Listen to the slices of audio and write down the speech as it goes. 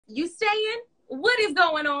You staying? What is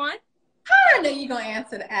going on? I know you're gonna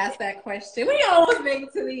ask that question. We almost made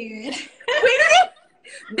it to the end.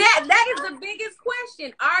 That is the biggest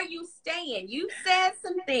question. Are you staying? You said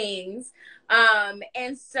some things.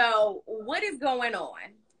 And so what is going on?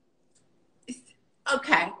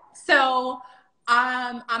 Okay. So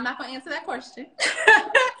I'm not gonna answer that question.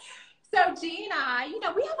 So G and I,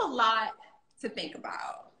 we have a lot to think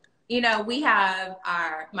about. We have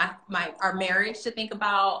our marriage to think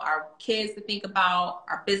about, our kids to think about,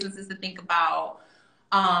 our businesses to think about.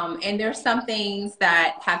 And there's some things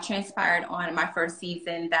that have transpired on my first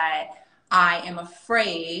season that I am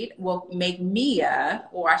afraid will make Mia,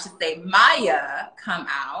 or I should say Maya, come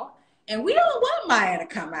out. And we don't want Maya to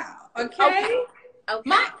come out, okay? Okay.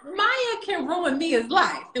 Maya can ruin Mia's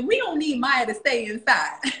life, and we don't need Maya to stay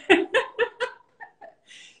inside.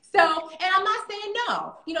 So, and I'm not saying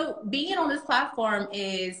no. Being on this platform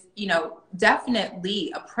is,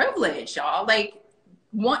 definitely a privilege, y'all. This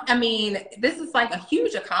is like a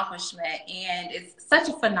huge accomplishment, and it's such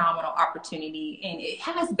a phenomenal opportunity, and it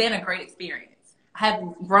has been a great experience. I have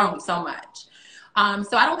grown so much.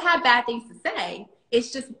 So I don't have bad things to say.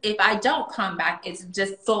 It's just, if I don't come back, it's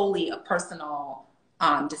just solely a personal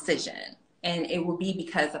decision, and it will be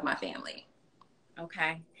because of my family.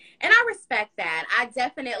 Okay. And I respect that. I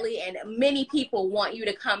definitely, and many people want you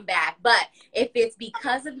to come back, but if it's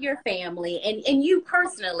because of your family and you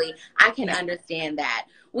personally, I can understand that.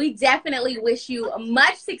 We definitely wish you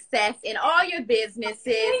much success in all your businesses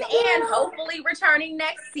and hopefully returning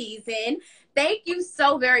next season. Thank you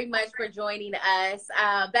so very much for joining us.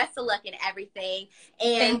 Best of luck in everything,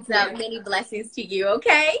 and many blessings to you,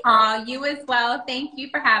 okay? You as well. Thank you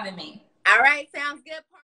for having me. All right. Sounds good.